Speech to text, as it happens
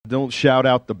don't shout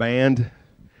out the band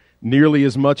nearly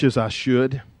as much as I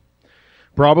should.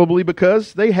 Probably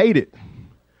because they hate it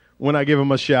when I give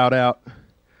them a shout out.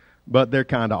 But they're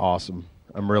kind of awesome.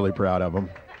 I'm really proud of them.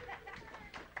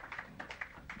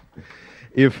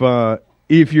 If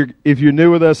you're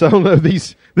new with us, I don't know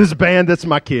this band. That's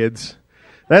my kids.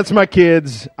 That's my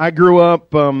kids. I grew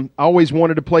up. I always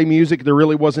wanted to play music. There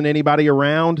really wasn't anybody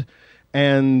around,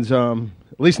 and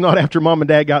at least not after Mom and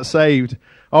Dad got saved.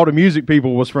 All the music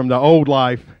people was from the old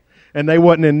life, and they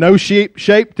wasn't in no shape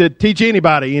to teach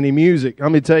anybody any music.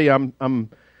 Let me tell you,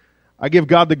 I give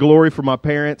God the glory for my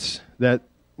parents that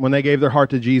when they gave their heart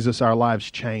to Jesus, our lives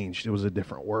changed. It was a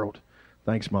different world.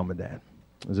 Thanks, Mom and Dad.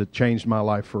 It changed my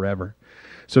life forever.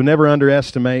 So never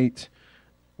underestimate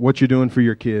what you're doing for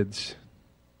your kids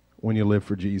when you live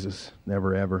for Jesus.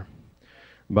 Never, ever.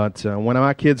 But when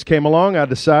my kids came along, I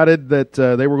decided that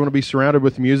they were going to be surrounded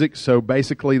with music. So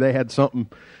basically, they had something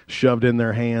shoved in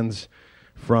their hands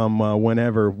from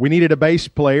whenever. We needed a bass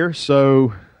player,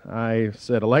 so I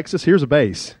said, Alexis, here's a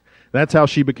bass. That's how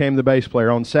she became the bass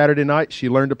player. On Saturday night, she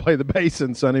learned to play the bass,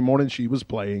 and Sunday morning, she was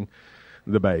playing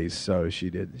the bass. So she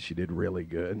did really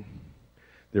good.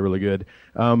 They're really good.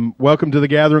 Welcome to the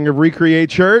gathering of Recreate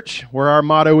Church, where our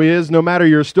motto is, no matter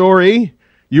your story,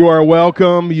 you are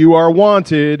welcome, you are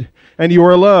wanted, and you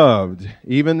are loved.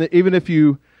 Even if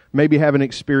you maybe haven't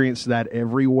experienced that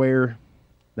everywhere,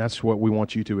 that's what we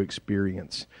want you to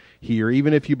experience here.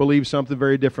 Even if you believe something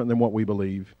very different than what we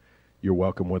believe, you're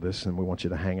welcome with us, and we want you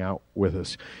to hang out with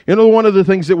us. You know, one of the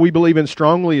things that we believe in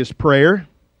strongly is prayer.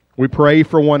 We pray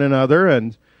for one another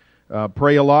and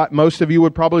pray a lot. Most of you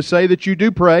would probably say that you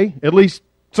do pray, at least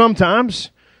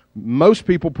sometimes. Most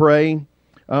people pray.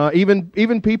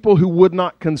 Even people who would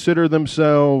not consider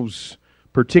themselves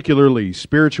particularly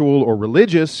spiritual or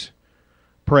religious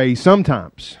pray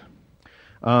sometimes.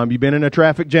 You've been in a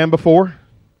traffic jam before?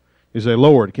 You say,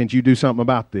 Lord, can't you do something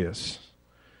about this?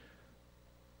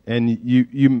 And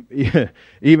you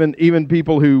even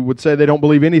people who would say they don't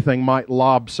believe anything might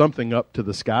lob something up to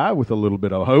the sky with a little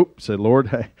bit of hope. Say, Lord,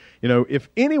 hey, if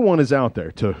anyone is out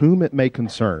there to whom it may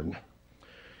concern,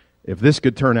 if this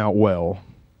could turn out well,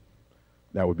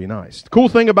 that would be nice. The cool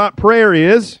thing about prayer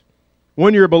is,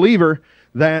 when you're a believer,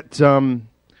 that the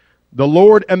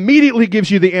Lord immediately gives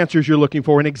you the answers you're looking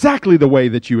for in exactly the way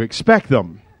that you expect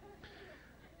them.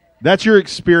 That's your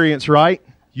experience, right?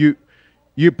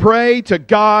 You pray to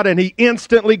God and He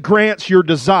instantly grants your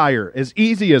desire, as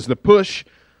easy as the push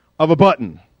of a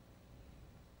button.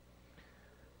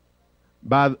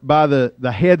 By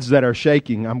the heads that are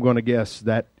shaking, I'm going to guess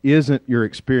that isn't your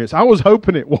experience. I was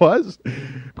hoping it was,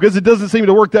 because it doesn't seem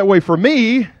to work that way for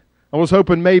me. I was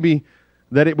hoping maybe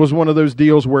that it was one of those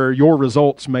deals where your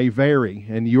results may vary,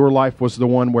 and your life was the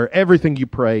one where everything you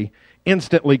pray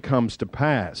instantly comes to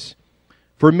pass.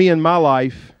 For me in my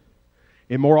life,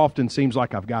 it more often seems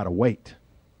like I've got to wait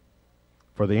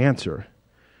for the answer.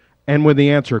 And when the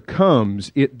answer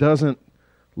comes, it doesn't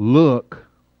look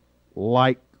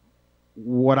like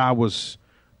what I was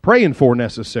praying for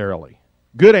necessarily.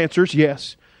 Good answers,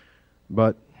 yes.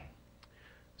 But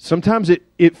sometimes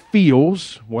it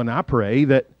feels, when I pray,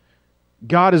 that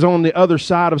God is on the other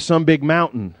side of some big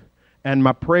mountain and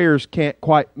my prayers can't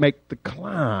quite make the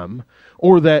climb,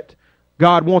 or that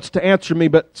God wants to answer me,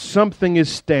 but something is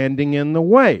standing in the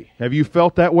way. Have you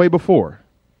felt that way before?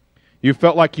 You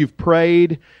felt like you've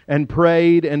prayed and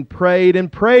prayed and prayed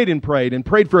and prayed and prayed and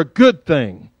prayed for a good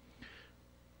thing,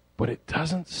 but it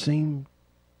doesn't seem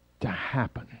to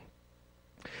happen.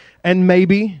 And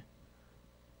maybe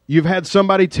you've had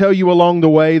somebody tell you along the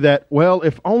way that, well,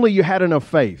 if only you had enough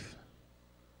faith,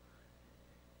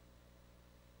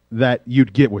 that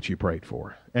you'd get what you prayed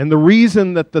for. And the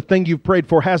reason that the thing you've prayed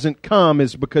for hasn't come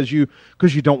is because you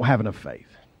don't have enough faith.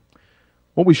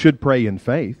 Well, we should pray in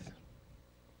faith.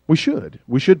 We should.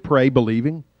 We should pray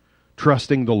believing,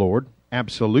 trusting the Lord,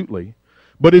 absolutely.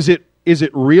 But is it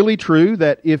really true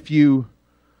that if you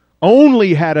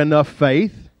only had enough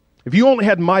faith, if you only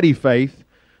had mighty faith,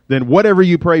 then whatever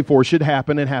you pray for should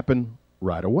happen and happen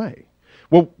right away?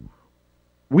 Well,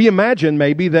 we imagine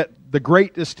maybe that the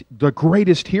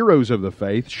greatest heroes of the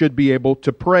faith should be able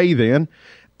to pray then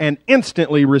and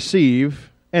instantly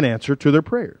receive an answer to their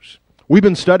prayers. We've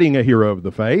been studying a hero of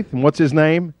the faith, and what's his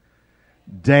name?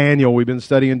 Daniel. We've been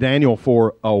studying Daniel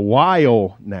for a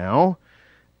while now,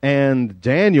 and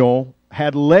Daniel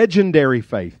had legendary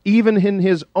faith, even in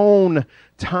his own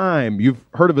time. You've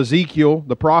heard of Ezekiel,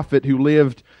 the prophet who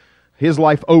lived, his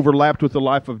life overlapped with the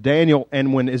life of Daniel,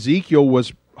 and when Ezekiel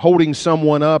was holding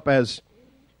someone up as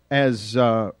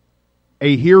a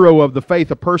hero of the faith,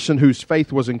 a person whose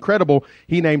faith was incredible,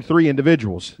 he named three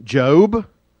individuals: Job,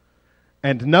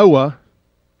 and Noah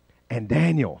and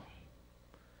Daniel.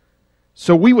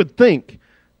 So we would think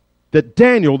that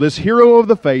Daniel, this hero of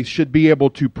the faith, should be able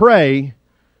to pray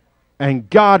and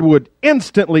God would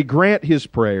instantly grant his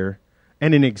prayer,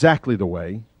 and in exactly the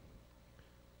way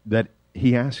that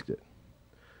he asked it.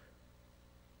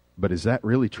 But is that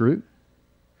really true?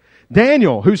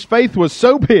 Daniel, whose faith was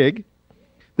so big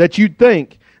that you'd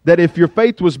think that if your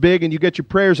faith was big and you get your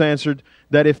prayers answered,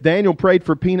 that if Daniel prayed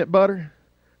for peanut butter,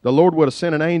 the Lord would have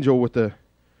sent an angel with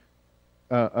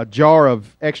a jar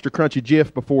of extra crunchy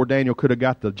Jif before Daniel could have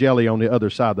got the jelly on the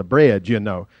other side of the bread, you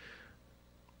know.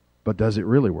 But does it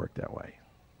really work that way?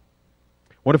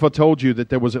 What if I told you that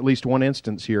there was at least one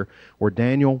instance here where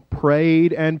Daniel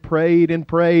prayed and prayed and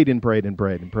prayed and prayed and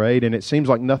prayed and prayed, and it seems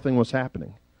like nothing was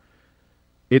happening?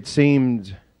 It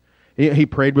seemed he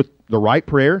prayed with the right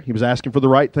prayer. He was asking for the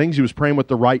right things. He was praying with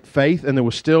the right faith, and there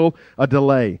was still a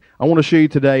delay. I want to show you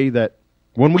today that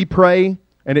when we pray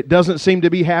and it doesn't seem to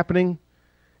be happening,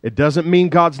 it doesn't mean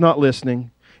God's not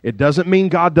listening. It doesn't mean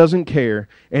God doesn't care.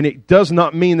 And it does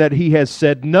not mean that He has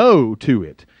said no to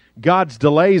it. God's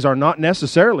delays are not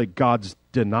necessarily God's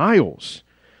denials.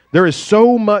 There is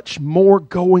so much more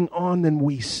going on than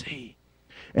we see.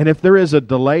 And if there is a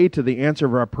delay to the answer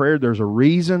of our prayer, there's a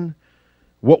reason.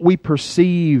 What we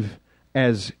perceive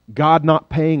as God not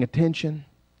paying attention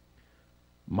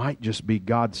might just be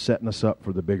God setting us up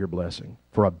for the bigger blessing,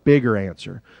 for a bigger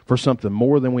answer, for something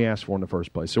more than we asked for in the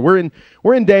first place. So we're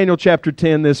in Daniel chapter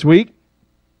 10 this week,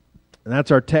 and that's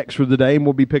our text for the day, and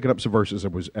we'll be picking up some verses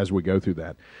as we go through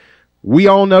that. We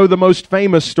all know the most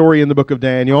famous story in the book of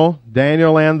Daniel,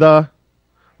 Daniel and the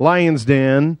lion's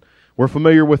den. We're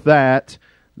familiar with that.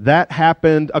 That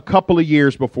happened a couple of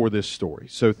years before this story.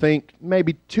 So think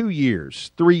maybe 2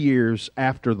 years, 3 years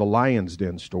after the lion's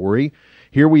den story.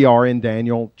 Here we are in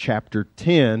Daniel chapter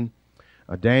 10.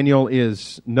 Daniel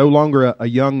is no longer a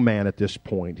young man at this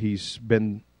point. He's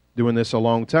been doing this a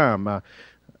long time.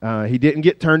 He didn't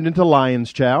get turned into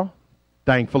lion's chow,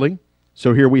 thankfully.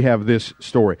 So here we have this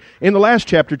story. In the last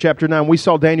chapter, chapter 9, we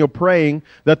saw Daniel praying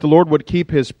that the Lord would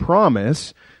keep His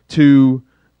promise to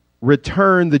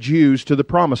return the Jews to the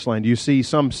promised land. You see,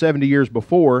 some 70 years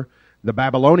before, the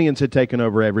Babylonians had taken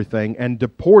over everything and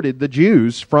deported the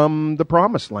Jews from the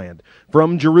promised land,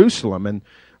 from Jerusalem. And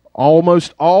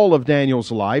almost all of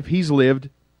Daniel's life, he's lived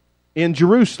in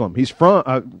Jerusalem. He's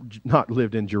not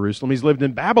lived in Jerusalem, he's lived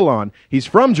in Babylon. He's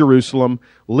from Jerusalem,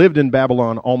 lived in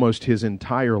Babylon almost his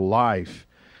entire life.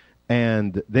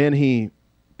 And then he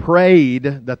prayed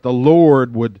that the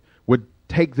Lord would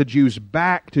take the Jews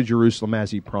back to Jerusalem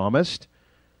as He promised.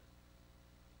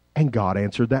 And God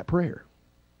answered that prayer.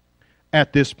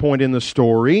 At this point in the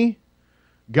story,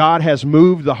 God has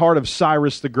moved the heart of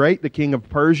Cyrus the Great, the king of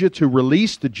Persia, to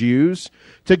release the Jews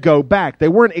to go back. They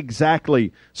weren't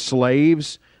exactly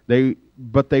slaves,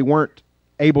 but they weren't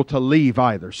able to leave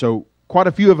either. So quite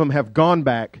a few of them have gone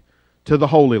back to the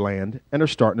Holy Land and are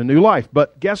starting a new life.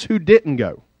 But guess who didn't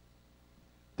go?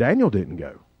 Daniel didn't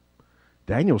go.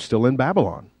 Daniel's still in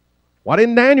Babylon. Why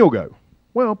didn't Daniel go?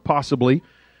 Well, possibly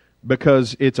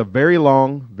because it's a very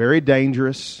long, very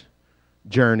dangerous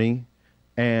journey,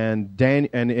 and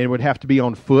it would have to be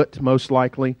on foot, most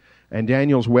likely, and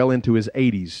Daniel's well into his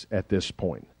 80s at this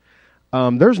point.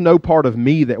 There's no part of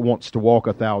me that wants to walk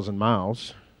 1,000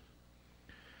 miles.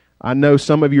 I know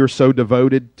some of you are so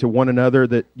devoted to one another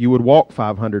that you would walk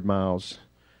 500 miles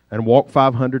and walk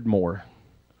 500 more.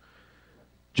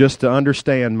 Just to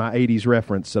understand my 80s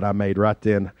reference that I made right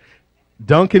then.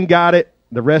 Duncan got it.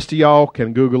 The rest of y'all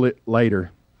can Google it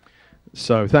later.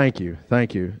 So thank you.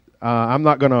 I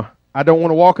don't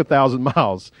want to walk 1,000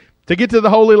 miles. To get to the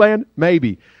Holy Land,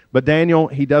 maybe. But Daniel,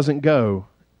 he doesn't go.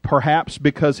 Perhaps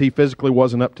because he physically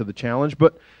wasn't up to the challenge,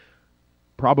 but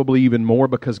probably even more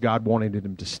because God wanted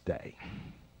him to stay.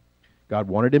 God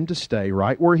wanted him to stay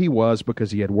right where he was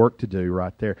because he had work to do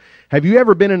right there. Have you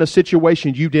ever been in a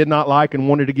situation you did not like and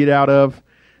wanted to get out of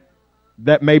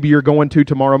that maybe you're going to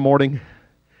tomorrow morning?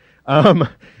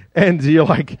 And you're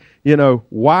like,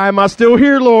 why am I still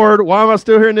here, Lord? Why am I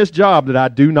still here in this job that I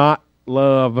do not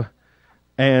love?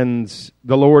 And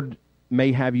the Lord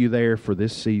may have you there for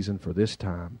this season, for this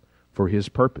time, for His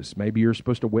purpose. Maybe you're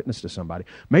supposed to witness to somebody.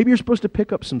 Maybe you're supposed to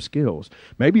pick up some skills.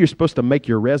 Maybe you're supposed to make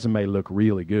your resume look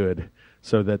really good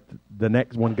so that the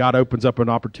next when God opens up an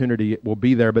opportunity, it will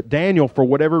be there. But Daniel, for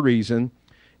whatever reason,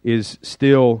 is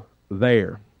still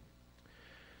there.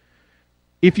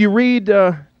 If you read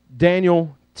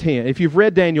Daniel 10, if you've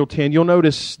read Daniel 10, you'll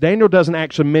notice Daniel doesn't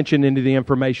actually mention any of the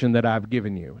information that I've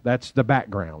given you. That's the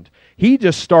background. He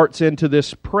just starts into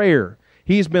this prayer.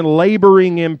 He's been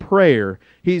laboring in prayer.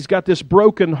 He's got this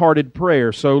broken-hearted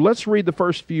prayer. So let's read the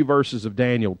first few verses of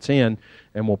Daniel 10,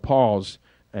 and we'll pause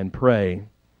and pray.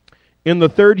 In the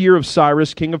 3rd year of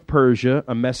Cyrus, king of Persia,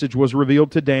 a message was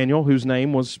revealed to Daniel, whose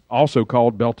name was also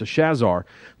called Belteshazzar.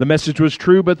 The message was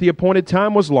true, but the appointed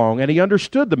time was long, and he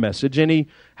understood the message, and he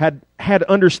had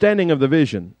understanding of the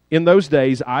vision. In those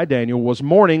days, I, Daniel, was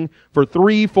mourning for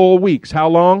 3 full weeks. How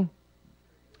long?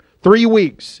 3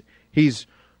 weeks. He's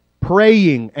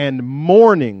praying and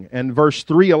mourning. And verse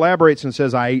 3 elaborates and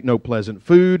says, I ate no pleasant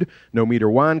food, no meat or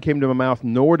wine came to my mouth,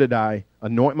 nor did I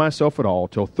anoint myself at all,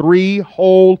 till 3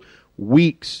 whole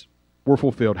weeks were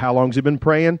fulfilled. How long has he been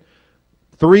praying?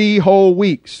 3 whole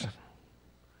weeks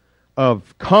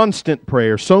of constant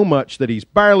prayer, so much that he's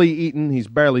barely eating, he's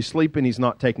barely sleeping, he's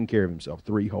not taking care of himself.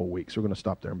 3 whole weeks. We're going to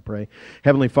stop there and pray.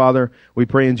 Heavenly Father, we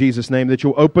pray in Jesus' name that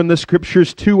you'll open the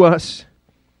Scriptures to us,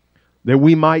 that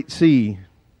we might see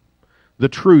the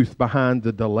truth behind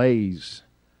the delays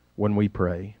when we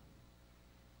pray.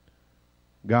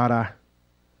 God, I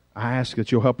ask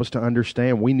that you'll help us to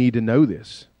understand. We need to know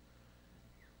this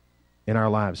in our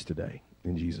lives today.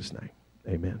 In Jesus' name,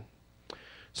 amen.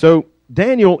 So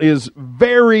Daniel is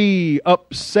very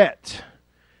upset.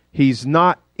 He's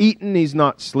not eating, he's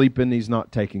not sleeping, he's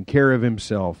not taking care of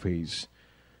himself. He's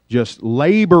just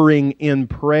laboring in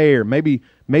prayer. Maybe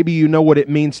you know what it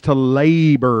means to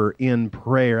labor in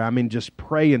prayer. I mean, just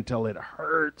pray until it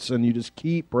hurts, and you just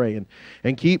keep praying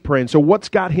and keep praying. So what's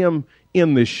got him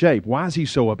in this shape? Why is he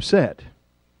so upset?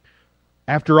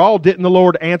 After all, didn't the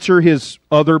Lord answer his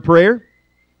other prayer?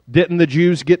 Didn't the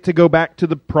Jews get to go back to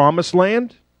the promised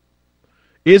land?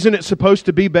 Isn't it supposed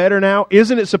to be better now?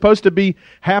 Isn't it supposed to be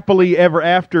happily ever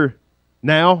after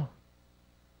now?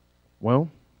 Well,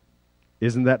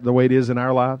 isn't that the way it is in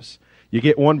our lives? You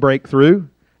get one breakthrough,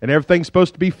 and everything's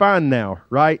supposed to be fine now,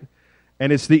 right?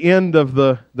 And it's the end of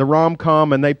the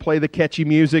rom-com, and they play the catchy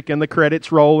music, and the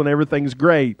credits roll, and everything's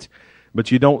great. But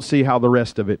you don't see how the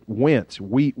rest of it went.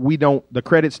 The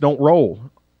credits don't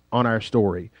roll on our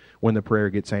story when the prayer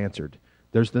gets answered.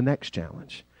 There's the next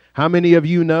challenge. How many of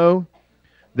you know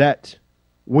that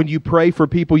when you pray for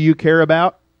people you care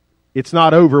about, it's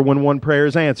not over when one prayer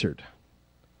is answered?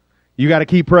 You got to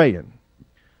keep praying.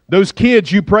 Those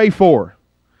kids you pray for,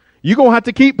 you're going to have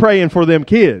to keep praying for them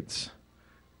kids.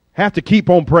 Have to keep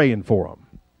on praying for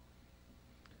them.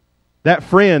 That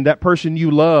friend, that person you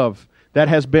love that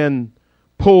has been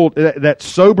pulled, that's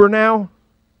sober now,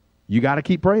 you got to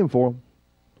keep praying for them.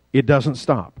 It doesn't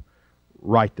stop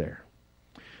right there.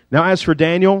 Now, as for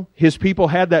Daniel, his people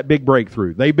had that big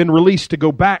breakthrough. They've been released to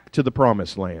go back to the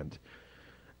promised land.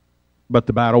 But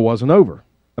the battle wasn't over.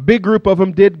 A big group of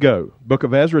them did go. Book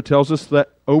of Ezra tells us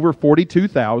that over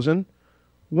 42,000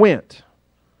 went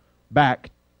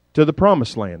back to the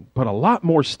promised land. But a lot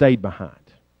more stayed behind.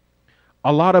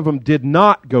 A lot of them did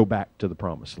not go back to the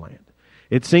promised land.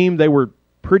 It seemed they were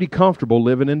pretty comfortable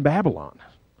living in Babylon.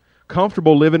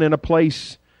 Comfortable living in a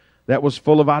place that was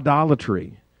full of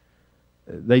idolatry.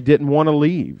 They didn't want to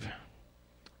leave.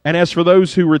 And as for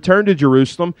those who returned to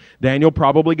Jerusalem, Daniel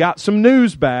probably got some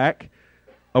news back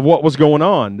of what was going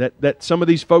on. That some of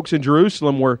these folks in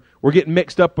Jerusalem were getting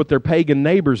mixed up with their pagan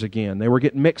neighbors again. They were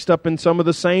getting mixed up in some of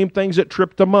the same things that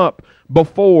tripped them up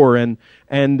before. And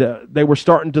they were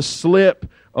starting to slip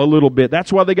a little bit.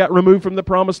 That's why they got removed from the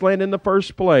promised land in the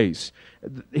first place.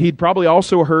 He'd probably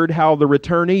also heard how the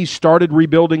returnees started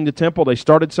rebuilding the temple. They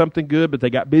started something good, but they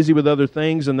got busy with other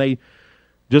things, and they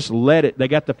just let it. They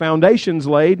got the foundations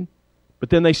laid, but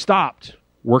then they stopped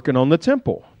working on the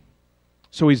temple.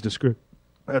 So he's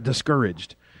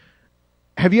discouraged.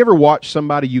 Have you ever watched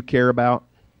somebody you care about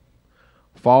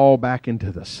fall back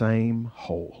into the same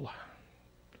hole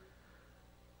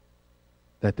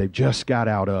that they've just got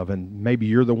out of, and maybe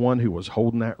you're the one who was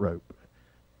holding that rope?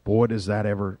 Boy, does that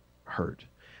ever hurt.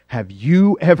 Have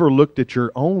you ever looked at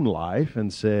your own life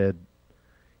and said,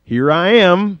 here I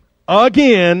am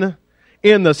again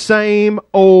in the same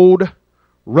old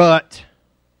rut,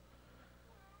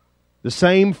 the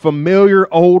same familiar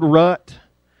old rut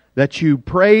that you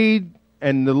prayed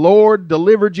and the Lord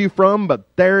delivered you from, but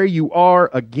there you are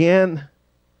again.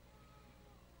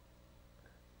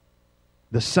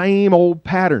 The same old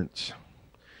patterns.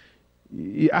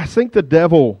 I think the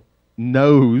devil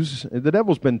knows. The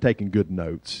devil's been taking good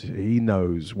notes. He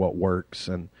knows what works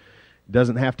and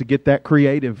doesn't have to get that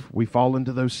creative. We fall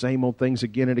into those same old things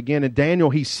again and again. And Daniel,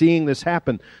 he's seeing this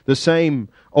happen. The same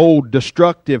old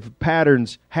destructive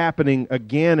patterns happening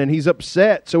again, and he's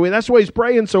upset. So that's why he's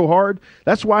praying so hard.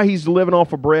 That's why he's living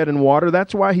off of bread and water.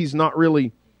 That's why he's not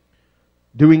really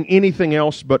doing anything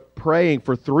else but praying.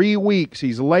 For 3 weeks,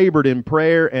 he's labored in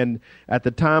prayer, and at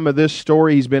the time of this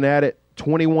story, he's been at it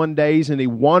 21 days, and he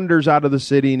wanders out of the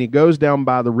city, and he goes down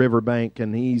by the riverbank,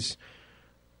 and he's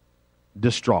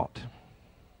distraught.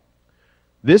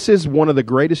 This is one of the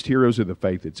greatest heroes of the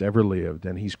faith that's ever lived,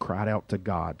 and he's cried out to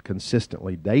God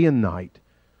consistently, day and night,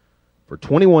 for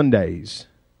 21 days,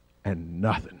 and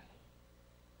nothing.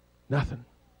 Nothing.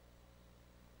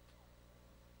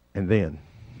 And then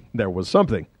there was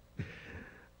something.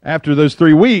 After those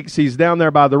 3 weeks, he's down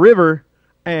there by the river,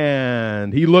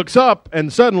 and he looks up,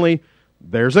 and suddenly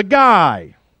there's a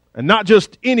guy. And not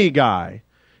just any guy.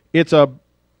 It's a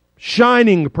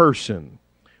shining person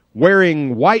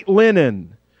wearing white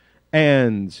linen,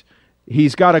 and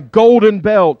he's got a golden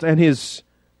belt, and his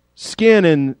skin,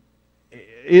 and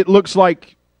it looks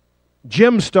like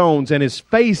gemstones, and his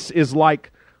face is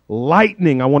like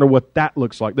lightning. I wonder what that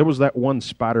looks like. There was that one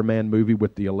Spider-Man movie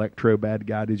with the Electro bad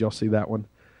guy. Did y'all see that one?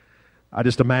 I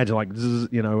just imagine, like,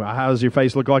 how does your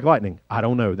face look like lightning? I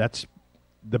don't know. That's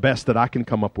the best that I can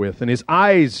come up with. And his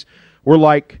eyes were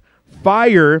like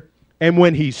fire, and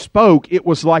when he spoke, it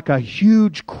was like a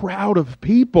huge crowd of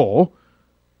people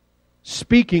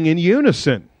speaking in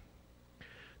unison.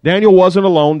 Daniel wasn't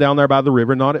alone down there by the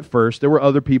river, not at first. There were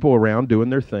other people around doing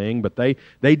their thing, but they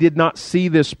did not see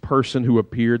this person who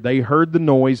appeared. They heard the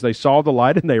noise, they saw the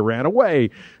light, and they ran away.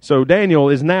 So Daniel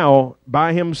is now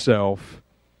by himself,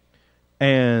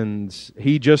 and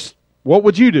he just, what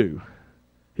would you do?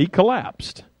 He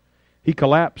collapsed. He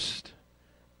collapsed,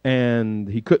 and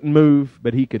he couldn't move,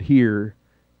 but he could hear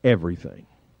everything.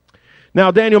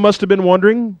 Now, Daniel must have been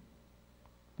wondering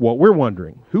what we're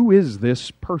wondering. Who is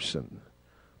this person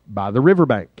by the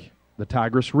riverbank, the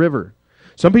Tigris River?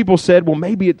 Some people said, well,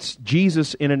 maybe it's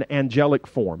Jesus in an angelic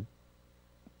form.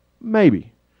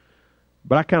 Maybe.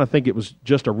 But I kind of think it was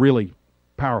just a really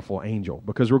powerful angel,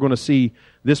 because we're going to see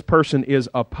this person is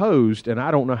opposed, and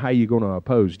I don't know how you're going to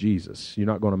oppose Jesus. You're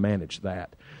not going to manage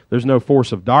that. There's no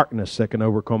force of darkness that can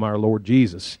overcome our Lord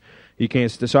Jesus. He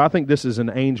can't. So I think this is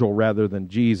an angel rather than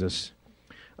Jesus.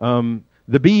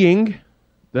 The being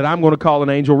that I'm going to call an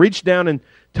angel reached down and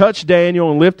touched Daniel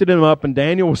and lifted him up, and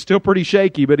Daniel was still pretty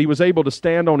shaky, but he was able to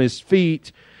stand on his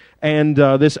feet. And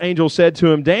this angel said to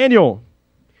him, Daniel,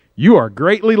 you are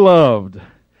greatly loved.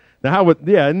 Now, isn't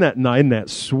that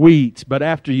sweet? But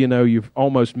after, you've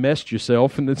almost messed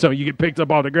yourself, and then so you get picked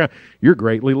up off the ground, you're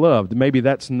greatly loved. Maybe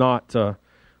that's not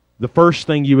the first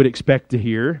thing you would expect to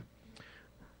hear.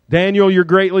 Daniel, you're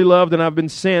greatly loved, and I've been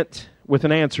sent with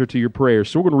an answer to your prayers.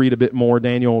 So we're going to read a bit more,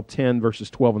 Daniel 10, verses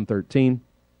 12 and 13.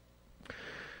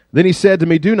 Then he said to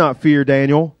me, do not fear,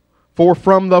 Daniel, for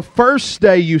from the first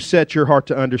day you set your heart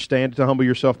to understand, to humble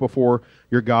yourself before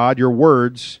your God, your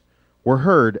words were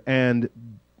heard, and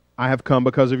I have come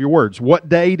because of your words. What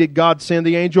day did God send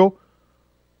the angel?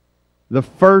 The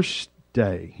first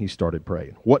day he started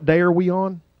praying. What day are we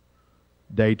on?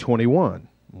 Day 21.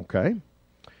 Okay.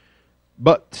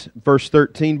 But, verse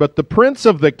 13, but the prince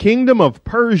of the kingdom of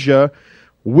Persia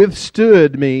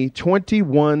withstood me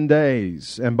 21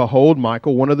 days. And behold,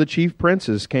 Michael, one of the chief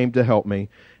princes, came to help me,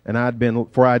 and I had been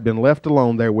left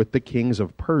alone there with the kings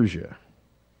of Persia.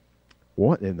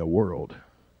 What in the world?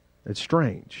 It's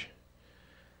strange.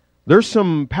 There's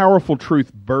some powerful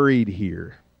truth buried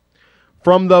here.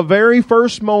 From the very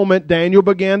first moment Daniel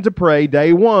began to pray,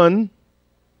 day 1,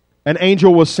 an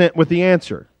angel was sent with the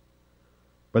answer.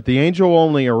 But the angel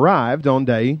only arrived on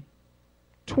day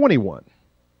 21,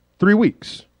 3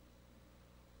 weeks.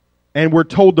 And we're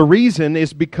told the reason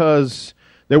is because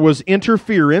there was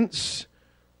interference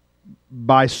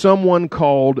by someone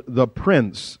called the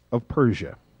Prince of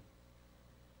Persia.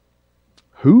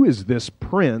 Who is this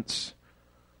Prince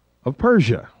of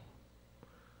Persia?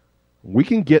 We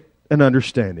can get an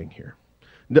understanding here.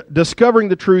 Discovering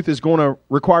the truth is going to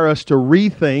require us to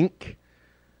rethink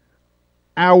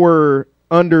our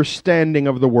understanding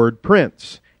of the word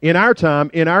prince. In our time,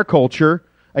 in our culture,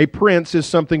 a prince is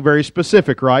something very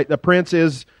specific, right? A prince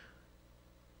is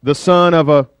the son of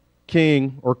a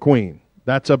king or queen.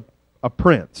 That's a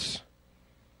prince.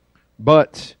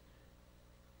 But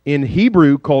in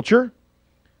Hebrew culture,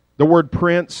 the word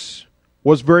prince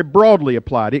was very broadly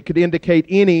applied. It could indicate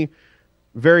any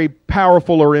very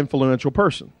powerful or influential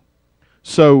person.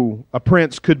 So a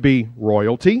prince could be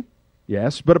royalty,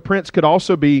 yes, but a prince could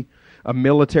also be a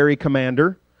military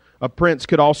commander. A prince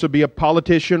could also be a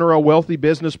politician or a wealthy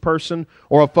business person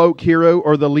or a folk hero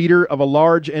or the leader of a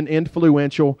large and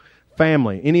influential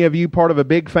family. Any of you part of a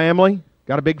big family?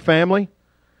 Got a big family?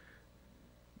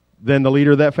 Then the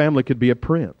leader of that family could be a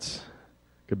prince.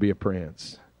 Could be a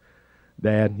prince.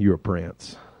 Dad, you're a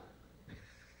prince.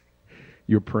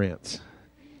 You're a prince.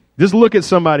 Just look at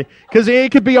somebody, because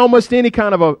it could be almost any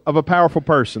kind of a powerful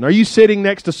person. Are you sitting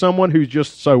next to someone who's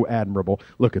just so admirable?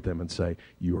 Look at them and say,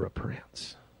 "You're a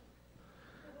prince."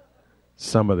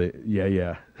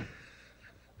 Yeah.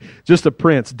 Just a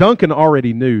prince. Duncan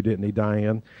already knew, didn't he,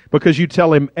 Diane? Because you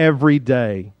tell him every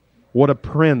day, what a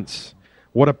prince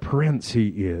he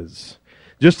is.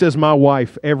 Just as my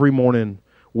wife every morning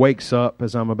wakes up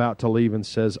as I'm about to leave and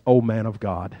says, "Oh, man of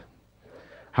God,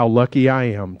 how lucky I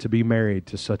am to be married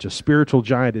to such a spiritual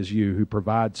giant as you who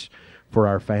provides for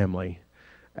our family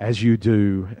as you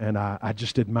do. And I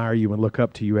just admire you and look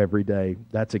up to you every day."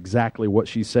 That's exactly what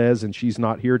she says, and she's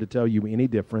not here to tell you any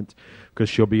different because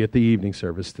she'll be at the evening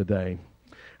service today.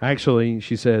 Actually,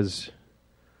 she says,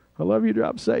 "I love you,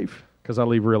 drive safe," because I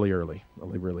leave really early.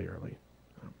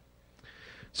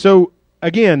 So,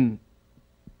 again,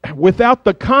 without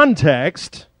the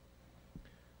context,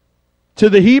 to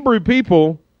the Hebrew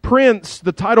people, prince,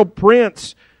 the title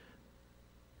prince,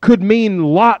 could mean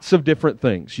lots of different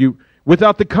things.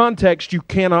 Without the context, you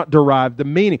cannot derive the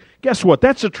meaning. Guess what?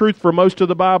 That's the truth for most of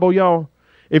the Bible, y'all.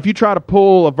 If you try to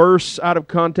pull a verse out of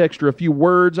context or a few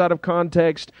words out of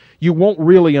context, you won't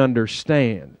really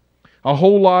understand. A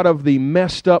whole lot of the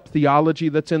messed up theology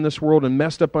that's in this world and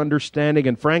messed up understanding,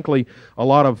 and frankly, a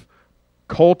lot of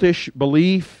cultish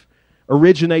belief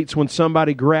originates when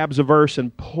somebody grabs a verse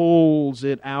and pulls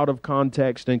it out of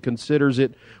context and considers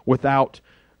it without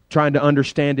trying to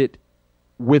understand it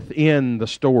within the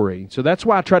story. So that's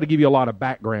why I try to give you a lot of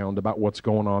background about what's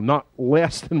going on. Not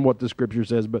less than what the Scripture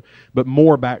says, but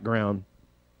more background.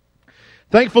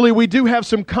 Thankfully, we do have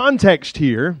some context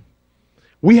here.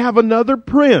 We have another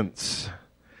prince.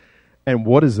 And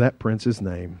what is that prince's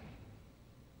name?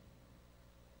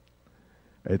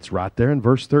 It's right there in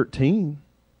verse 13.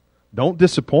 Don't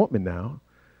disappoint me now.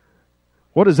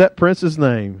 What is that prince's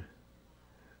name?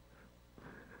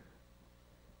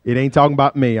 It ain't talking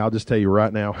about me, I'll just tell you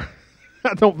right now.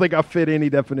 I don't think I fit any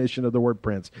definition of the word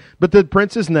prince. But the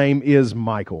prince's name is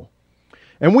Michael.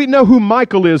 And we know who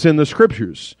Michael is in the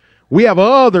Scriptures. We have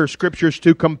other Scriptures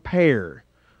to compare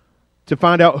to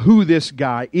find out who this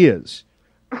guy is.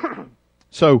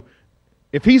 So,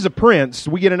 if he's a prince,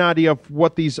 we get an idea of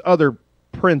what these other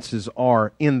princes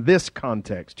are in this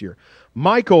context here.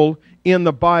 Michael in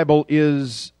the Bible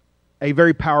is a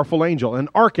very powerful angel, an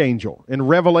archangel. In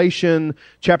Revelation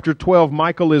chapter 12,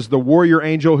 Michael is the warrior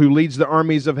angel who leads the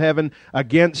armies of heaven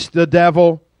against the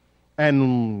devil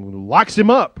and locks him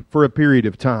up for a period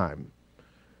of time.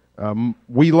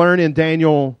 We learn in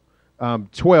Daniel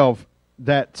 12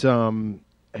 that,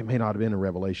 it may not have been in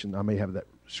Revelation, I may have that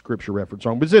scripture reference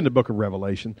wrong, but it's in the book of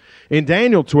Revelation. In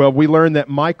Daniel 12, we learn that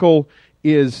Michael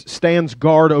stands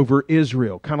guard over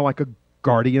Israel, kind of like a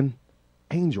guardian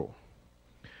angel.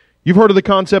 You've heard of the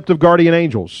concept of guardian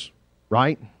angels,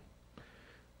 right?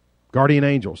 Guardian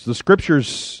angels. The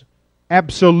Scriptures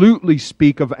absolutely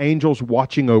speak of angels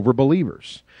watching over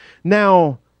believers.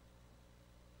 Now,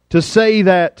 to say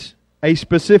that a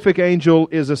specific angel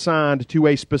is assigned to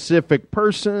a specific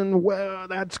person, well,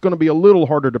 that's going to be a little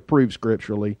harder to prove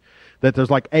scripturally, that there's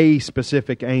like a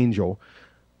specific angel.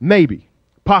 Maybe,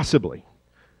 possibly.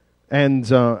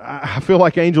 And I feel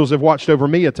like angels have watched over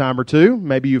me a time or two.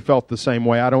 Maybe you felt the same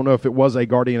way. I don't know if it was a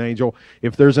guardian angel.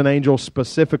 If there's an angel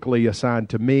specifically assigned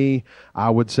to me, I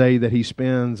would say that he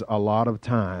spends a lot of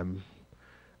time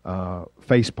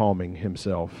face-palming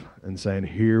himself and saying,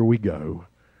 "Here we go.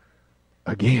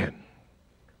 Again.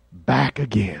 Back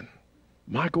again.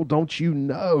 Michael, don't you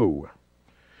know?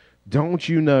 Don't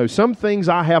you know?" Some things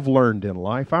I have learned in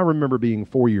life. I remember being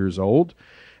 4 years old,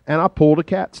 and I pulled a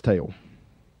cat's tail.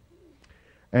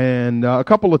 And a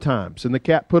couple of times. And the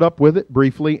cat put up with it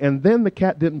briefly, and then the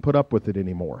cat didn't put up with it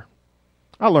anymore.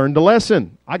 I learned a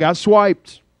lesson. I got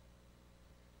swiped.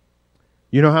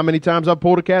 You know how many times I've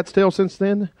pulled a cat's tail since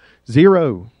then?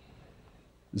 0.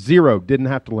 Didn't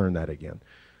have to learn that again.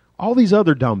 All these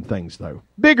other dumb things, though.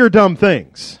 Bigger dumb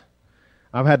things.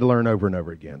 I've had to learn over and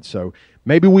over again. So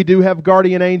maybe we do have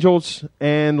guardian angels,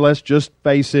 and let's just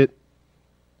face it,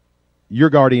 your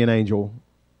guardian angel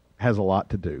has a lot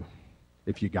to do.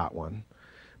 If you got one.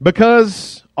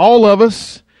 Because all of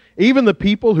us, even the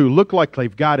people who look like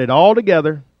they've got it all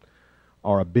together,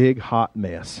 are a big hot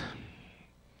mess.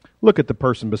 Look at the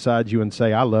person beside you and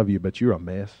say, "I love you, but you're a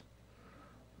mess."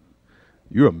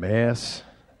 You're a mess.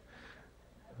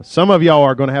 Some of y'all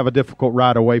are going to have a difficult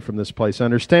ride away from this place, I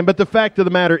understand. But the fact of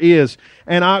the matter is,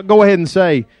 and I'll go ahead and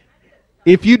say,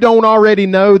 if you don't already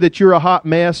know that you're a hot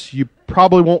mess, you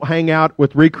probably won't hang out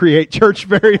with Recreate Church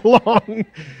very long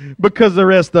because the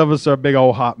rest of us are a big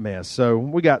old hot mess. So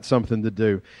we got something to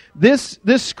do. This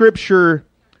scripture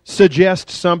suggest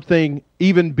something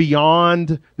even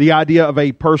beyond the idea of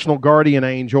a personal guardian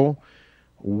angel.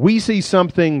 We see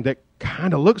something that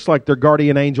kind of looks like they're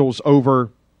guardian angels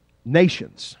over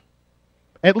nations.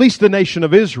 At least the nation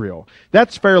of Israel.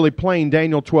 That's fairly plain.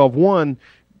 Daniel 12:1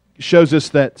 shows us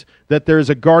that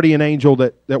there's a guardian angel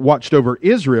that watched over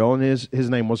Israel, and his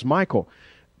name was Michael.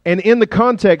 And in the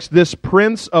context, this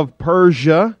prince of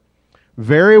Persia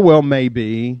very well may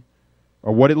be,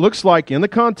 or what it looks like in the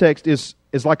context is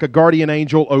like a guardian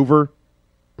angel over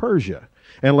Persia.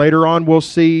 And later on we'll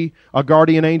see a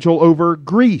guardian angel over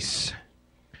Greece.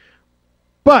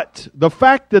 But the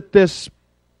fact that this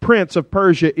prince of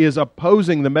Persia is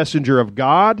opposing the messenger of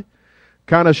God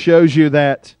kind of shows you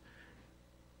that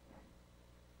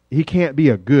he can't be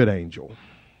a good angel.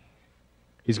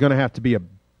 He's going to have to be a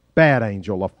bad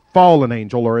angel, a fallen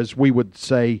angel, or as we would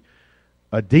say,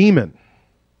 a demon,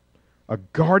 a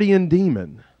guardian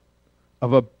demon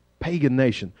of a pagan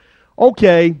nation.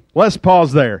 Okay, let's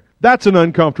pause there. That's an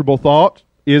uncomfortable thought,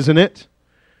 isn't it?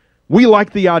 We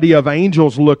like the idea of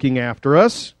angels looking after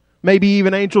us, maybe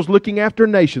even angels looking after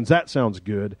nations. That sounds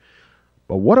good.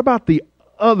 But what about the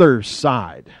other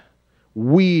side?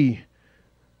 We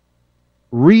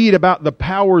read about the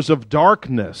powers of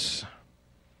darkness,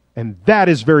 and that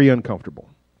is very uncomfortable.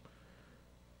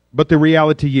 But the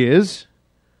reality is,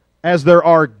 as there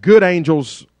are good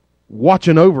angels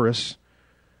watching over us,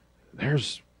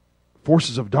 there's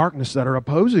forces of darkness that are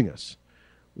opposing us.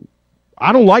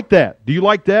 I don't like that. Do you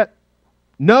like that?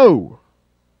 No.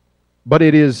 But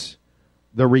it is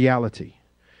the reality.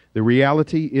 The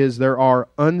reality is there are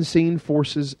unseen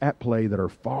forces at play that are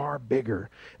far bigger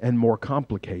and more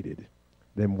complicated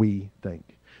than we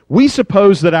think. We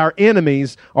suppose that our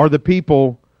enemies are the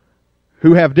people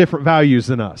who have different values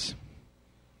than us.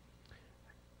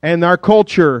 And our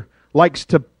culture likes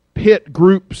to pit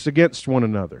groups against one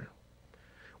another.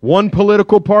 One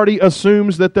political party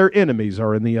assumes that their enemies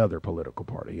are in the other political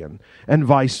party, and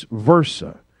vice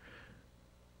versa.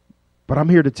 But I'm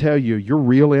here to tell you, your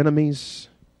real enemies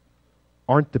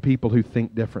aren't the people who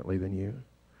think differently than you.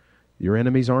 Your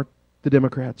enemies aren't the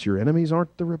Democrats. Your enemies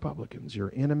aren't the Republicans.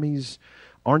 Your enemies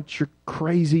aren't your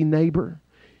crazy neighbor.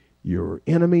 Your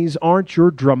enemies aren't your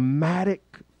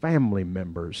dramatic family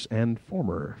members and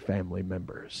former family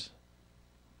members.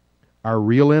 Our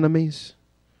real enemies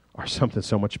are something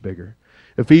so much bigger.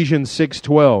 Ephesians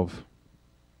 6:12.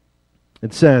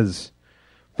 It says,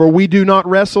 "For we do not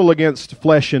wrestle against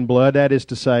flesh and blood," that is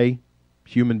to say,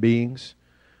 human beings,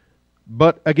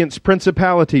 "but against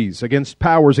principalities, against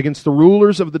powers, against the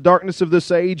rulers of the darkness of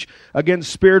this age,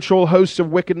 against spiritual hosts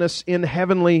of wickedness in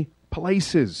heavenly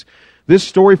places." This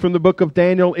story from the book of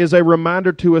Daniel is a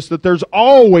reminder to us that there's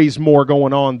always more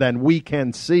going on than we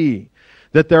can see.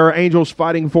 That there are angels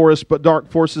fighting for us, but dark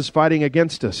forces fighting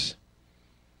against us.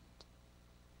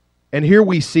 And here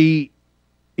we see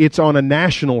it's on a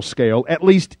national scale, at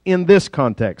least in this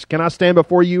context. Can I stand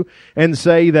before you and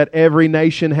say that every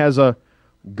nation has a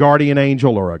guardian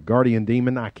angel or a guardian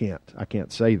demon? I can't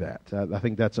say that. I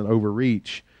think that's an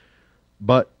overreach.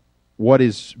 But what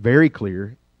is very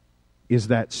clear is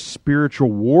that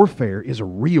spiritual warfare is a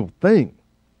real thing.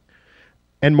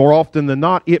 And more often than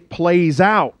not, it plays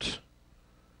out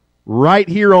right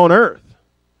here on earth.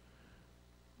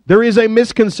 There is a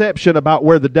misconception about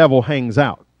where the devil hangs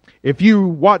out. If you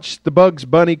watch the Bugs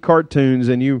Bunny cartoons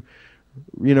and you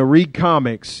read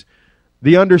comics,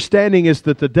 the understanding is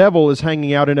that the devil is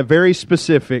hanging out in a very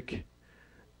specific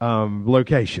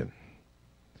location.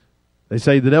 They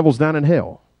say the devil's down in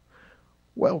hell.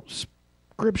 Well,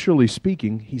 scripturally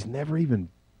speaking, he's never even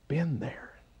been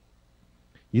there.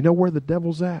 You know where the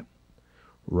devil's at?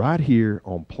 Right here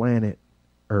on planet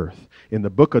Earth. In the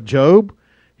book of Job,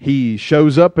 he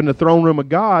shows up in the throne room of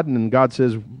God, and God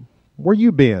says, "Where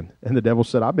you been?" And the devil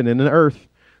said, "I've been in the earth,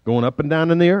 going up and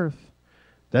down in the earth."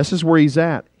 This is where he's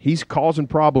at. He's causing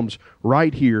problems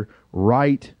right here,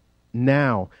 right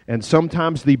now. And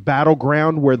sometimes the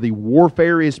battleground where the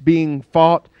warfare is being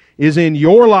fought is in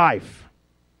your life.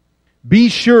 Be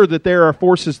sure that there are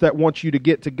forces that want you to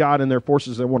get to God, and there are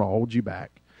forces that want to hold you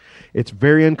back. It's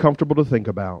very uncomfortable to think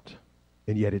about,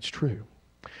 and yet it's true.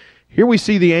 Here we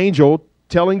see the angel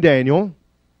telling Daniel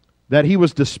that he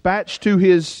was dispatched to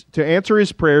answer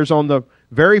his prayers on the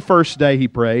very first day he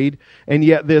prayed, and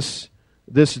yet this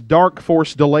dark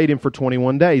force delayed him for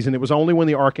 21 days. And it was only when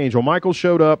the archangel Michael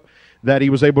showed up that he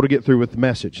was able to get through with the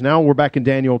message. Now we're back in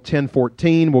Daniel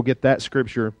 10:14. We'll get that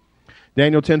scripture.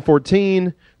 Daniel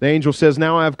 10:14, the angel says,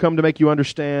 "Now I have come to make you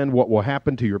understand what will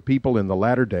happen to your people in the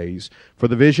latter days. For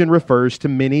the vision refers to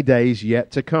many days yet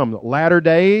to come." Latter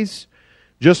days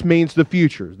just means the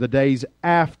future, the days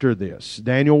after this.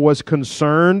 Daniel was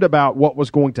concerned about what was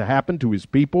going to happen to his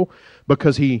people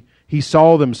because he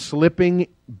saw them slipping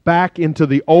back into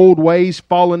the old ways,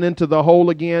 falling into the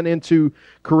hole again, into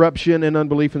corruption and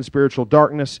unbelief and spiritual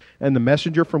darkness. And the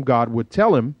messenger from God would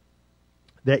tell him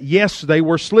that yes, they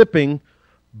were slipping,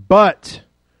 but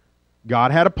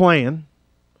God had a plan,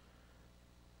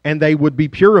 and they would be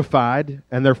purified,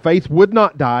 and their faith would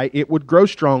not die. It would grow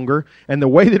stronger, and the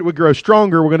way that it would grow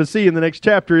stronger, we're going to see in the next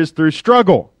chapter, is through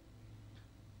struggle.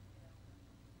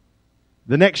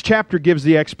 The next chapter gives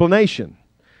the explanation.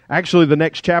 Actually, the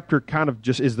next chapter kind of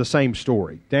just is the same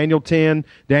story. Daniel 10,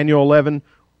 Daniel 11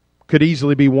 could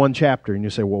easily be one chapter. And you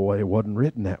say, well, it wasn't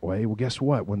written that way. Well, guess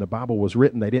what? When the Bible was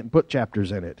written, they didn't put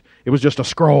chapters in it. It was just a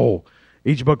scroll.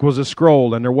 Each book was a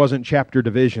scroll, and there wasn't chapter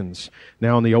divisions.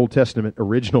 Now, in the Old Testament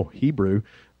original Hebrew,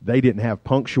 they didn't have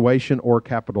punctuation or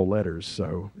capital letters,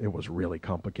 so it was really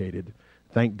complicated.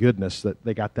 Thank goodness that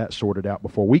they got that sorted out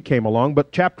before we came along.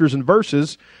 But chapters and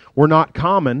verses were not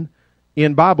common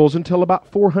in Bibles until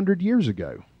about 400 years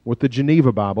ago with the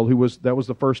Geneva Bible, that was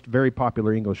the first very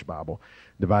popular English Bible,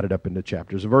 divided up into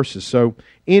chapters and verses. So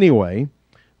anyway,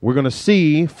 we're going to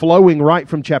see, flowing right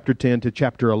from chapter 10 to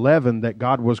chapter 11, that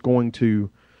God was going to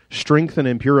strengthen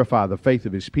and purify the faith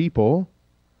of His people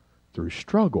through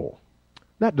struggle.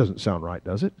 That doesn't sound right,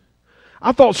 does it?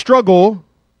 I thought struggle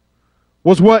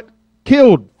was what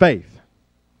killed faith.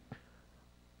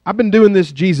 I've been doing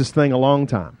this Jesus thing a long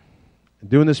time,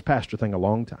 doing this pastor thing a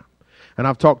long time. And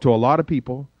I've talked to a lot of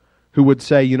people who would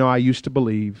say, I used to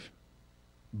believe,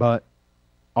 but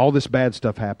all this bad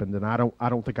stuff happened, and I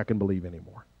don't think I can believe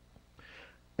anymore.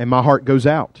 And my heart goes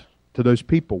out to those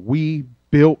people. We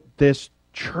built this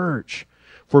church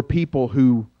for people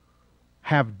who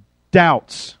have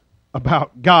doubts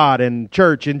about God and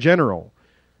church in general.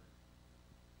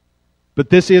 But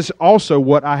this is also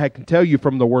what I can tell you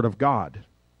from the Word of God.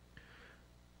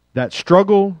 That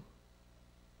struggle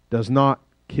does not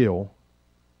kill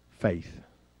faith.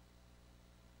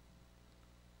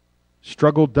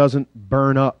 Struggle doesn't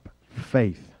burn up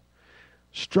faith.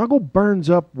 Struggle burns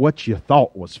up what you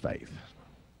thought was faith,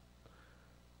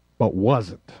 but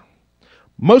wasn't.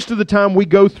 Most of the time we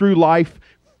go through life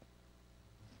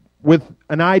with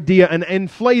an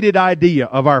inflated idea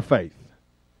of our faith.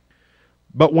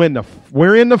 But when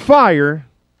we're in the fire,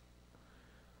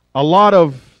 a lot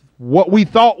of what we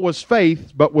thought was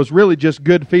faith, but was really just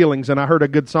good feelings, and I heard a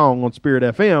good song on Spirit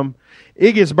FM,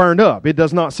 it gets burned up. It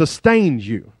does not sustain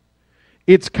you.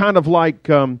 It's kind of like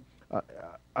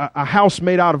a house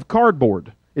made out of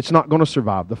cardboard. It's not going to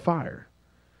survive the fire.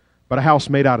 But a house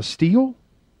made out of steel,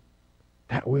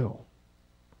 that will.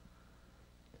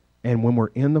 And when we're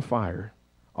in the fire,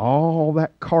 all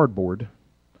that cardboard,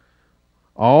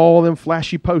 all them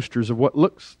flashy posters of what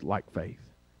looks like faith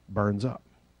burns up.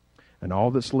 And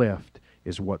all that's left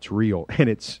is what's real. And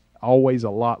it's always a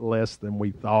lot less than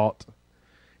we thought.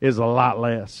 It's a lot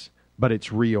less, but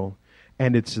it's real.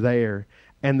 And it's there.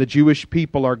 And the Jewish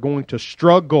people are going to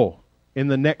struggle in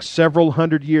the next several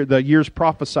hundred years. The years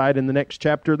prophesied in the next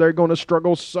chapter, they're going to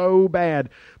struggle so bad,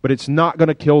 but it's not going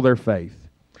to kill their faith.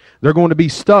 They're going to be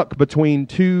stuck between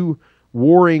two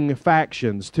warring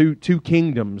factions, two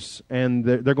kingdoms, and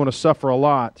they're going to suffer a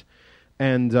lot.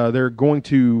 And they're going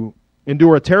to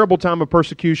endure a terrible time of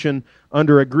persecution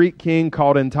under a Greek king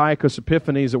called Antiochus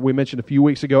Epiphanes that we mentioned a few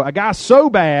weeks ago. A guy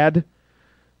so bad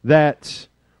that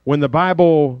when the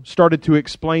Bible started to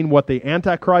explain what the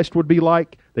Antichrist would be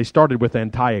like, they started with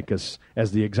Antiochus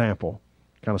as the example,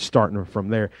 kind of starting from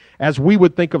there. As we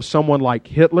would think of someone like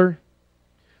Hitler,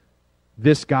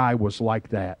 this guy was like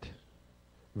that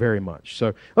very much.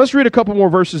 So let's read a couple more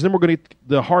verses, then we're going to get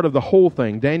the heart of the whole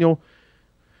thing. Daniel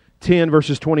 10,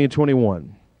 verses 20 and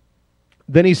 21.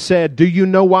 Then he said, "Do you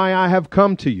know why I have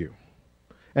come to you?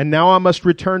 And now I must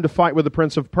return to fight with the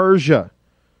prince of Persia.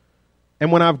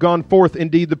 And when I've gone forth,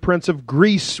 indeed the prince of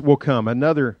Greece will come,"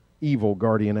 another evil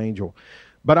guardian angel.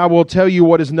 "But I will tell you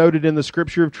what is noted in the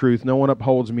scripture of truth. No one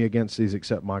upholds me against these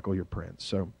except Michael your prince."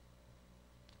 So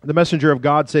the messenger of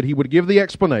God said he would give the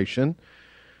explanation,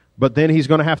 but then he's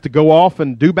going to have to go off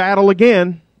and do battle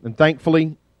again. And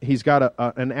thankfully, he's got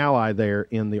an ally there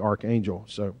in the archangel.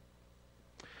 So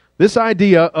this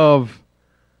idea of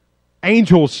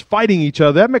angels fighting each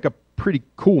other, that'd make a pretty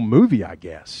cool movie, I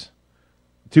guess.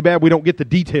 Too bad we don't get the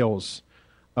details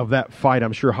of that fight.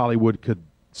 I'm sure Hollywood could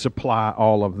supply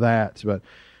all of that. But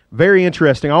very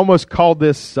interesting. I almost called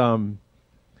this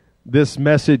this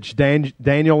message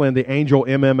Daniel and the Angel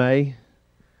MMA.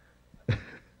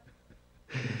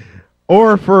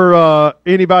 Or for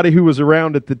anybody who was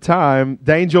around at the time,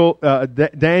 Daniel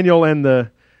and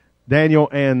the Daniel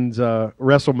and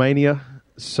WrestleMania.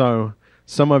 So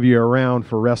some of you are around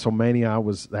for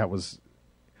WrestleMania.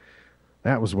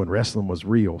 That was when wrestling was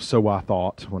real. So I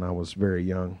thought when I was very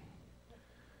young.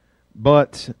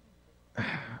 But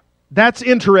that's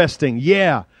interesting,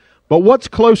 yeah. But what's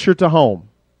closer to home?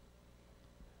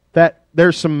 That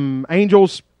there's some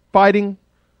angels fighting,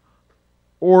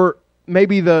 or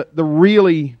maybe the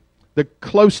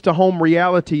close to home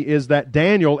reality is that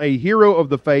Daniel, a hero of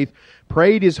the faith,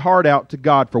 prayed his heart out to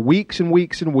God for weeks and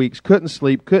weeks and weeks, couldn't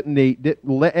sleep, couldn't eat,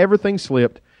 everything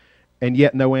slipped, and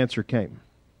yet no answer came.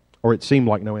 Or it seemed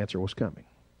like no answer was coming.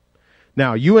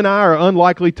 Now, you and I are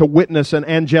unlikely to witness an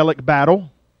angelic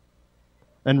battle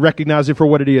and recognize it for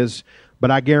what it is, but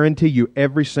I guarantee you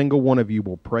every single one of you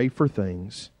will pray for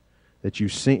things that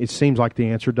it seems like the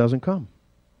answer doesn't come.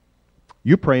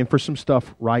 You're praying for some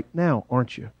stuff right now,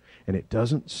 aren't you? And it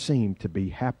doesn't seem to be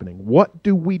happening. What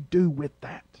do we do with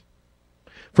that?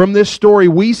 From this story,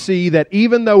 we see that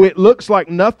even though it looks like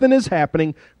nothing is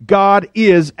happening, God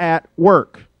is at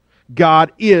work.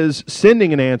 God is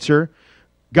sending an answer.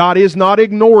 God is not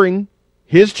ignoring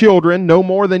His children, no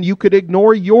more than you could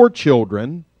ignore your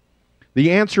children.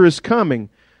 The answer is coming.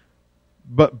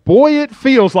 But boy, it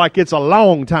feels like it's a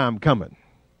long time coming.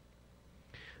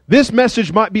 This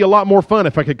message might be a lot more fun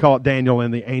if I could call it Daniel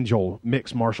and the Angel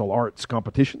Mixed Martial Arts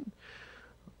Competition.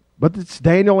 But it's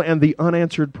Daniel and the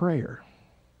unanswered prayer,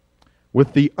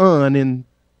 with the "un" in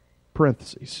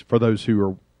parentheses for those who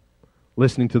are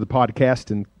listening to the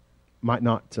podcast and might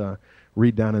not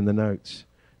read down in the notes.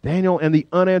 Daniel and the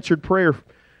unanswered prayer.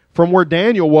 From where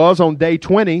Daniel was on day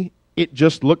 20, it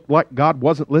just looked like God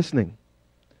wasn't listening.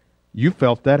 You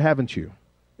felt that, haven't you?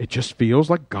 It just feels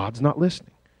like God's not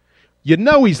listening. You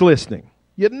know He's listening.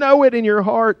 You know it in your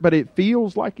heart, but it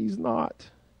feels like He's not.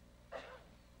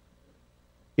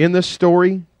 In this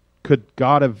story, could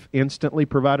God have instantly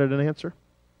provided an answer?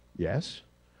 Yes.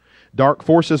 Dark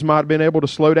forces might have been able to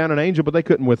slow down an angel, but they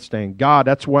couldn't withstand God.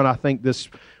 That's when I think this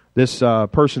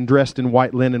person dressed in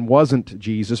white linen wasn't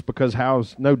Jesus, because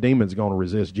how's no demon's going to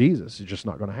resist Jesus? It's just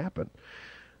not going to happen.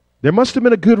 There must have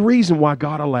been a good reason why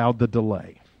God allowed the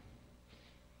delay.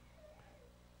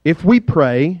 If we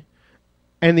pray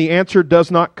and the answer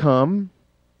does not come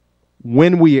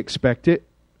when we expect it,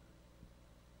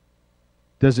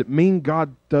 does it mean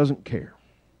God doesn't care?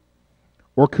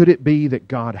 Or could it be that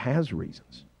God has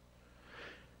reasons?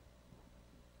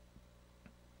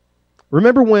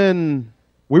 Remember when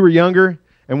we were younger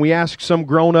and we asked some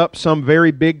grown-up some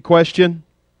very big question?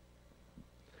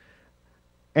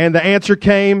 And the answer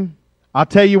came, "I'll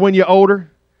tell you when you're older."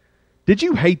 Did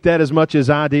you hate that as much as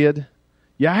I did?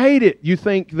 You hate it. You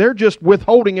think they're just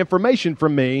withholding information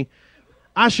from me.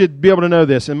 I should be able to know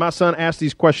this. And my son asks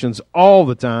these questions all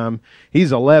the time.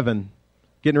 He's 11,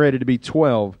 getting ready to be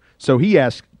 12. So he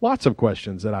asks lots of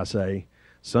questions that I say,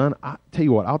 "Son, I'll tell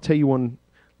you what, I'll tell you when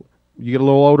you get a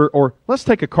little older, or let's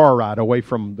take a car ride away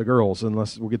from the girls and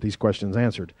we'll get these questions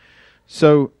answered."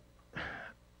 So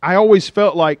I always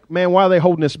felt like, man, why are they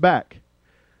holding this back?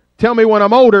 Tell me when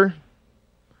I'm older.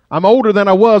 I'm older than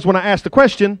I was when I asked the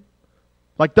question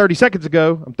like 30 seconds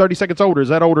ago. I'm 30 seconds older. Is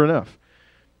that older enough?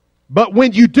 But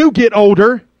when you do get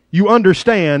older, you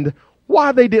understand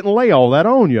why they didn't lay all that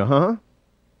on you, huh?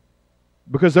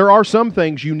 Because there are some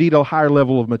things you need a higher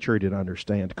level of maturity to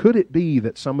understand. Could it be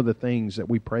that some of the things that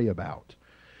we pray about,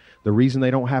 the reason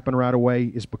they don't happen right away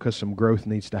is because some growth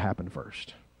needs to happen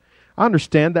first? I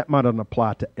understand that might not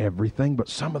apply to everything, but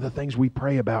some of the things we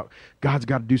pray about, God's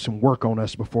got to do some work on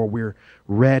us before we're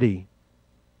ready.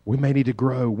 We may need to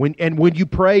grow. When you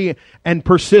pray and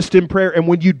persist in prayer, and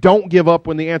when you don't give up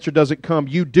when the answer doesn't come,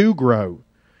 you do grow.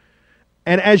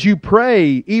 And as you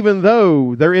pray, even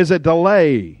though there is a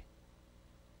delay,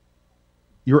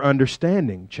 your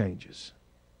understanding changes.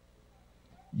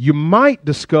 You might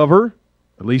discover,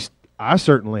 at least I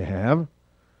certainly have,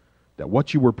 that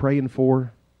what you were praying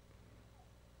for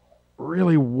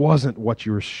really wasn't what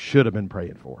you should have been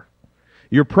praying for.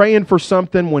 You're praying for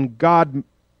something when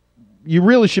you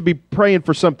really should be praying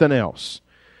for something else.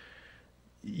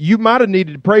 You might have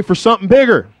needed to pray for something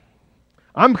bigger.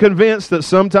 I'm convinced that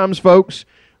sometimes, folks,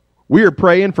 we are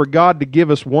praying for God to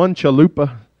give us one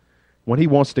chalupa when He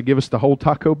wants to give us the whole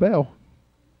Taco Bell.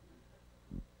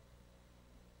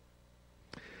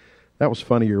 That was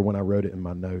funnier when I wrote it in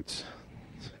my notes.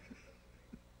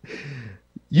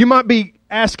 You might be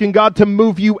asking God to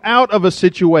move you out of a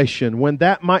situation when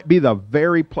that might be the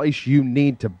very place you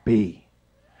need to be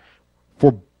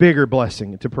for bigger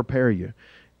blessing to prepare you.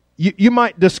 You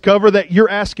might discover that you're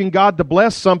asking God to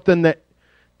bless something that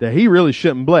He really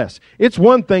shouldn't bless. It's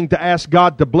one thing to ask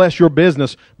God to bless your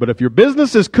business, but if your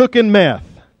business is cooking meth,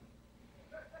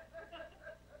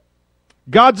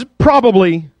 God's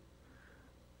probably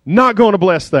not going to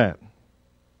bless that.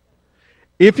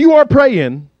 If you are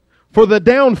praying for the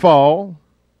downfall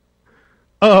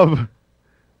of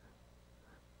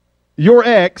your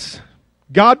ex,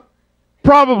 God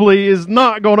probably is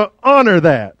not going to honor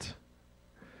that.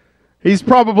 He's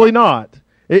probably not.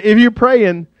 If you're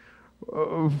praying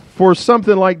for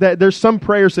something like that, there's some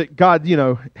prayers that God,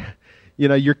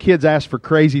 your kids ask for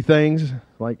crazy things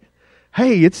like,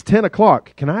 hey, it's 10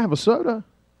 o'clock. Can I have a soda?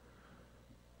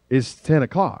 It's 10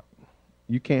 o'clock.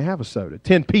 You can't have a soda.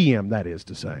 10 p.m., that is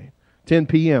to say. 10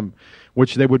 p.m.,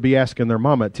 which they would be asking their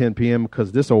mama at 10 p.m.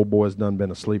 because this old boy's done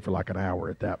been asleep for like an hour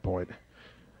at that point.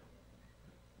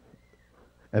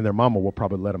 And their mama will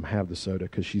probably let them have the soda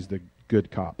because she's the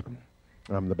good cop.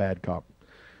 I'm the bad cop.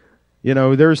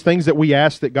 There's things that we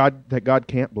ask that God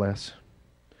can't bless.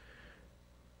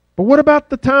 But what about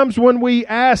the times when we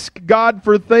ask God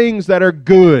for things that are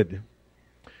good?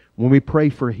 When we pray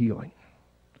for healing.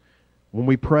 When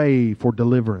we pray for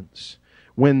deliverance.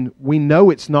 When we know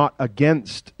it's not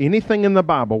against anything in the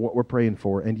Bible what we're praying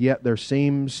for, and yet there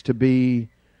seems to be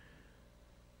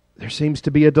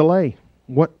a delay.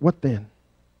 What then?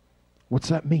 What's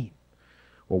that mean?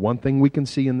 Well, one thing we can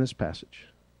see in this passage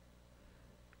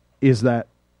is that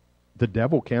the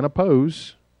devil can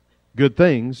oppose good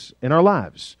things in our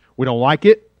lives. We don't like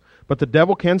it, but the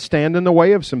devil can stand in the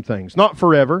way of some things. Not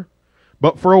forever,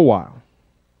 but for a while.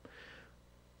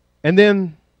 And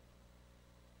then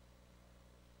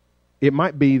it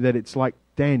might be that it's like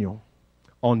Daniel.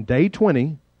 On day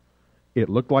 20, it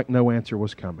looked like no answer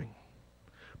was coming.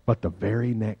 But the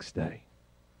very next day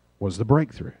was the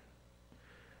breakthrough.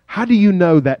 How do you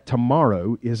know that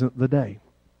tomorrow isn't the day?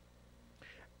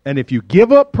 And if you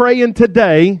give up praying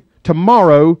today,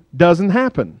 tomorrow doesn't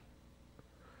happen.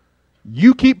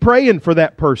 You keep praying for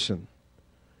that person.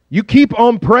 You keep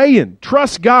on praying.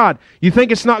 Trust God. You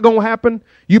think it's not going to happen?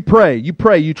 You pray.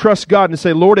 You trust God and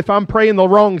say, Lord, if I'm praying the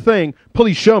wrong thing,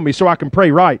 please show me so I can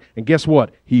pray right. And guess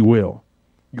what? He will.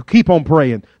 You keep on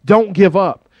praying. Don't give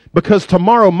up, because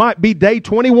tomorrow might be day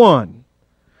 21.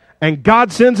 And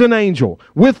God sends an angel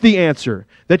with the answer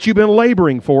that you've been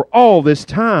laboring for all this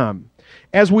time.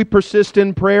 As we persist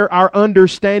in prayer, our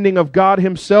understanding of God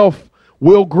Himself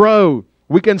will grow.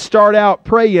 We can start out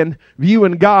praying,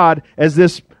 viewing God as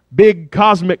this big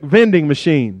cosmic vending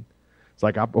machine. It's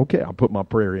like, I'll put my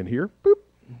prayer in here. Boop.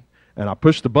 And I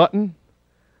push the button,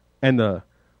 and the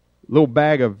little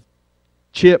bag of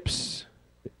chips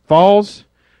falls.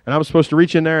 And I'm supposed to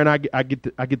reach in there, and I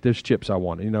get those chips I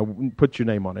wanted. Put your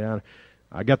name on it.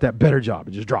 I got that better job.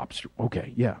 It just drops.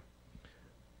 Okay, yeah.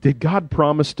 Did God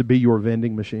promise to be your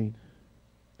vending machine?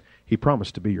 He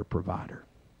promised to be your provider.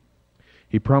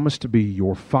 He promised to be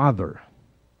your Father.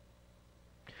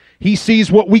 He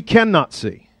sees what we cannot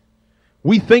see.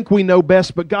 We think we know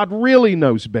best, but God really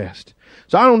knows best.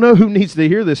 So I don't know who needs to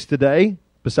hear this today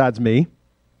besides me.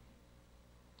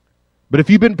 But if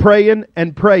you've been praying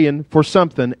and praying for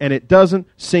something and it doesn't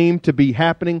seem to be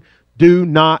happening, do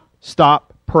not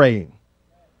stop praying.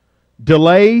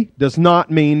 Delay does not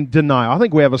mean denial. I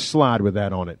think we have a slide with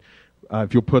that on it.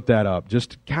 If you'll put that up,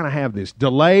 just to kind of have this.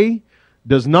 Delay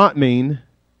does not mean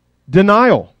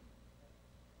denial.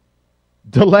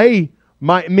 Delay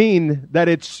might mean that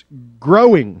it's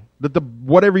growing, that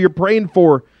whatever you're praying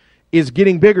for is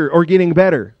getting bigger or getting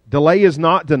better. Delay is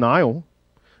not denial.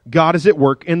 God is at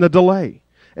work in the delay.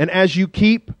 And as you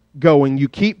keep going, you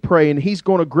keep praying, He's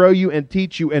going to grow you and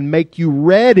teach you and make you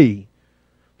ready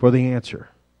for the answer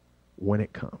when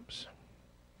it comes.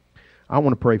 I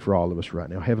want to pray for all of us right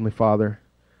now. Heavenly Father,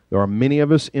 there are many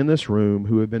of us in this room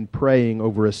who have been praying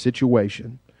over a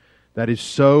situation that is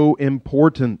so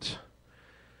important,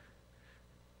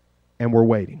 and we're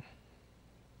waiting.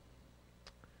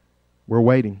 We're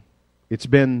waiting. It's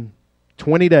been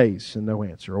 20 days and no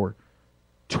answer, or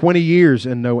 20 years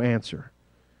and no answer.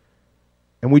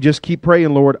 And we just keep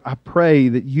praying, Lord, I pray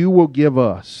that You will give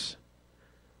us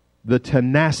the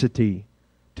tenacity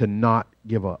to not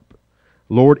give up.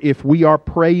 Lord, if we are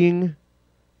praying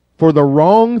for the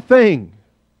wrong thing,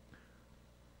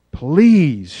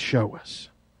 please show us.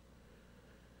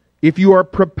 If You are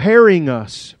preparing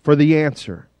us for the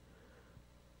answer,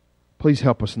 please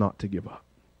help us not to give up.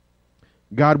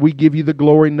 God, we give You the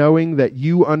glory knowing that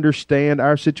You understand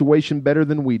our situation better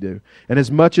than we do. And as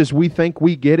much as we think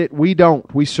we get it, we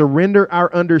don't. We surrender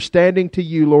our understanding to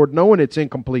You, Lord, knowing it's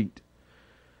incomplete.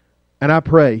 And I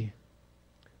pray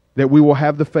that we will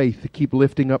have the faith to keep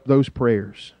lifting up those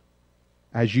prayers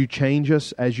as You change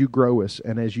us, as You grow us,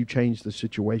 and as You change the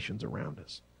situations around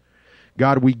us.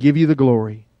 God, we give You the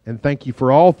glory and thank You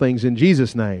for all things in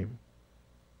Jesus' name.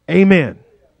 Amen.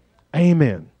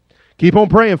 Amen. Keep on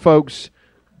praying, folks.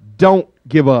 Don't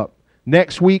give up.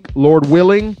 Next week, Lord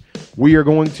willing, we are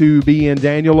going to be in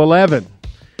Daniel 11.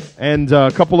 And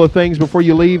a couple of things before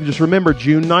you leave. Just remember,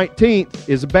 June 19th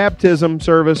is a baptism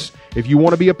service. If you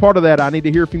want to be a part of that, I need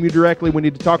to hear from you directly. We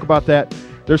need to talk about that.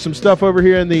 There's some stuff over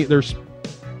here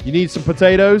you need some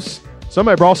potatoes.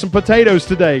 Somebody brought some potatoes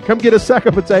today. Come get a sack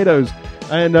of potatoes.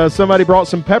 And somebody brought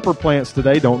some pepper plants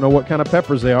today. Don't know what kind of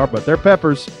peppers they are, but they're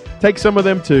peppers. Take some of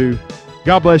them too.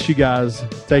 God bless you guys.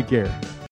 Take care.